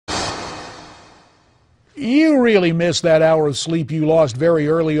You really missed that hour of sleep you lost very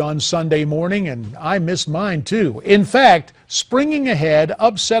early on Sunday morning, and I missed mine too. In fact, springing ahead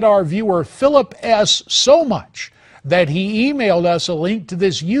upset our viewer Philip S. so much that he emailed us a link to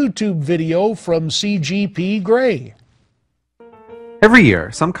this YouTube video from CGP Grey. Every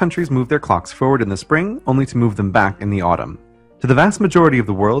year, some countries move their clocks forward in the spring, only to move them back in the autumn. To the vast majority of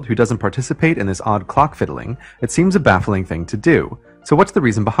the world who doesn't participate in this odd clock fiddling, it seems a baffling thing to do. So what's the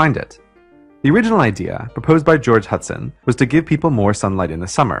reason behind it? The original idea, proposed by George Hudson, was to give people more sunlight in the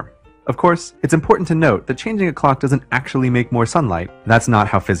summer. Of course, it's important to note that changing a clock doesn't actually make more sunlight. That's not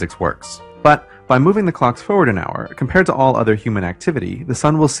how physics works. But by moving the clocks forward an hour, compared to all other human activity, the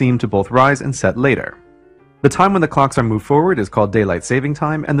sun will seem to both rise and set later. The time when the clocks are moved forward is called daylight saving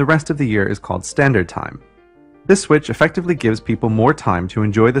time, and the rest of the year is called standard time. This switch effectively gives people more time to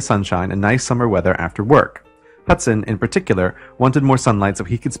enjoy the sunshine and nice summer weather after work. Hudson, in particular, wanted more sunlight so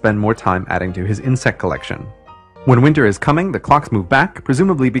he could spend more time adding to his insect collection. When winter is coming, the clocks move back,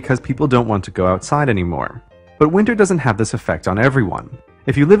 presumably because people don't want to go outside anymore. But winter doesn't have this effect on everyone.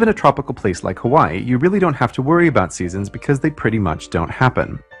 If you live in a tropical place like Hawaii, you really don't have to worry about seasons because they pretty much don't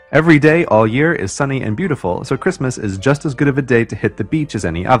happen. Every day, all year, is sunny and beautiful, so Christmas is just as good of a day to hit the beach as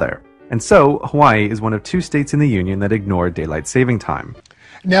any other. And so, Hawaii is one of 2 states in the Union that ignore daylight saving time.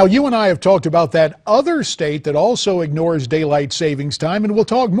 Now, you and I have talked about that other state that also ignores daylight savings time, and we'll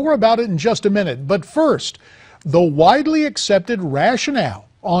talk more about it in just a minute. But first, the widely accepted rationale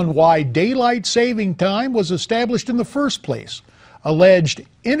on why daylight saving time was established in the first place: alleged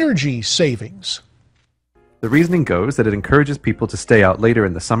energy savings. The reasoning goes that it encourages people to stay out later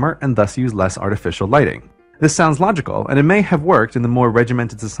in the summer and thus use less artificial lighting. This sounds logical, and it may have worked in the more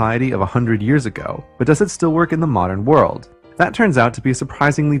regimented society of 100 years ago, but does it still work in the modern world? That turns out to be a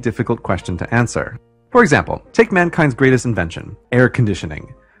surprisingly difficult question to answer. For example, take mankind's greatest invention, air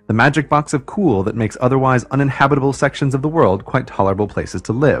conditioning, the magic box of cool that makes otherwise uninhabitable sections of the world quite tolerable places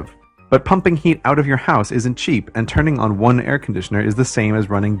to live. But pumping heat out of your house isn't cheap, and turning on one air conditioner is the same as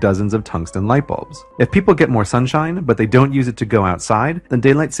running dozens of tungsten light bulbs. If people get more sunshine, but they don't use it to go outside, then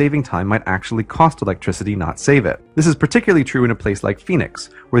daylight saving time might actually cost electricity, not save it. This is particularly true in a place like Phoenix,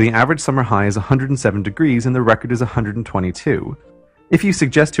 where the average summer high is 107 degrees and the record is 122. If you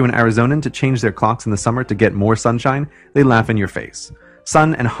suggest to an Arizonan to change their clocks in the summer to get more sunshine, they laugh in your face.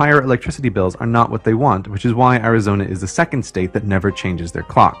 Sun and higher electricity bills are not what they want, which is why Arizona is the second state that never changes their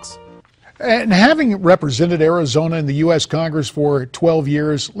clocks. And having represented Arizona in the U.S. Congress for 12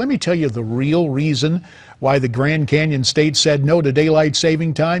 years, let me tell you the real reason why the Grand Canyon State said no to daylight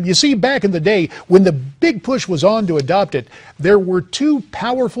saving time. You see, back in the day, when the big push was on to adopt it, there were 2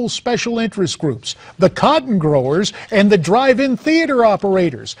 powerful special interest groups, the cotton growers and the drive-in theater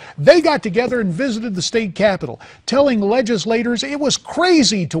operators. They got together and visited the state capitol, telling legislators it was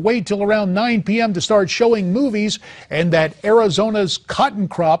crazy to wait till around 9 p.m. to start showing movies and that Arizona's cotton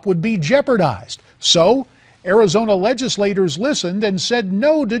crop would be jeopardized. So, Arizona legislators listened and said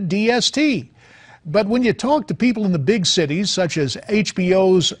no to DST. But when you talk to people in the big cities, such as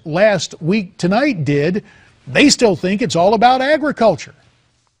HBO's Last Week Tonight did, they still think it's all about agriculture.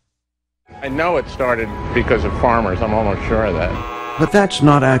 I know it started because of farmers. I'm almost sure of that. But that's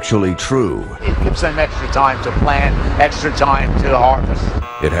not actually true. It gives them extra time to plant, extra time to harvest.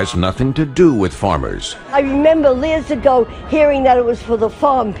 It has nothing to do with farmers. I remember years ago hearing that it was for the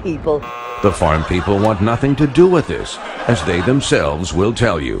farm people. The farm people want nothing to do with this, as they themselves will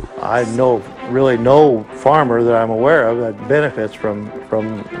tell you. I know really no farmer that I'm aware of that benefits from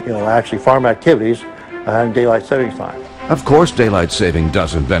actually farm activities and daylight savings time. Of course daylight saving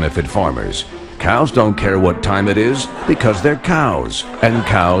doesn't benefit farmers. Cows don't care what time it is because they're cows, and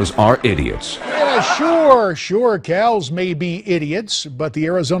cows are idiots. Yeah, sure, cows may be idiots, but the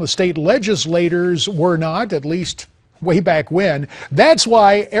Arizona state legislators were not, at least way back when. That's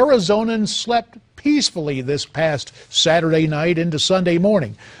why Arizonans slept peacefully this past Saturday night into Sunday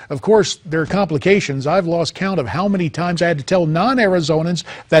morning. Of course, there are complications. I've lost count of how many times I had to tell non-Arizonans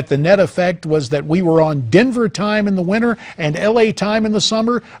that the net effect was that we were on Denver time in the winter and LA time in the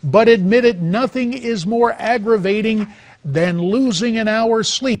summer, but admit it, nothing is more aggravating than losing an hour's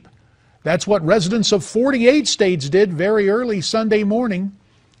sleep. That's what residents of 48 states did very early Sunday morning,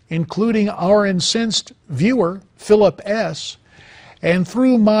 including our incensed viewer, Philip S., and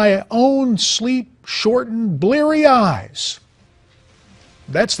through my own sleep-shortened, bleary eyes.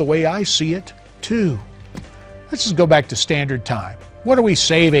 That's the way I see it, too. Let's just go back to standard time. What are we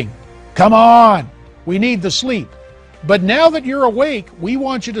saving? Come on! We need the sleep. But now that you're awake, we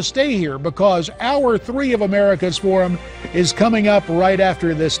want you to stay here because Hour 3 of America's Forum is coming up right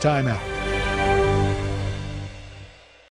after this timeout.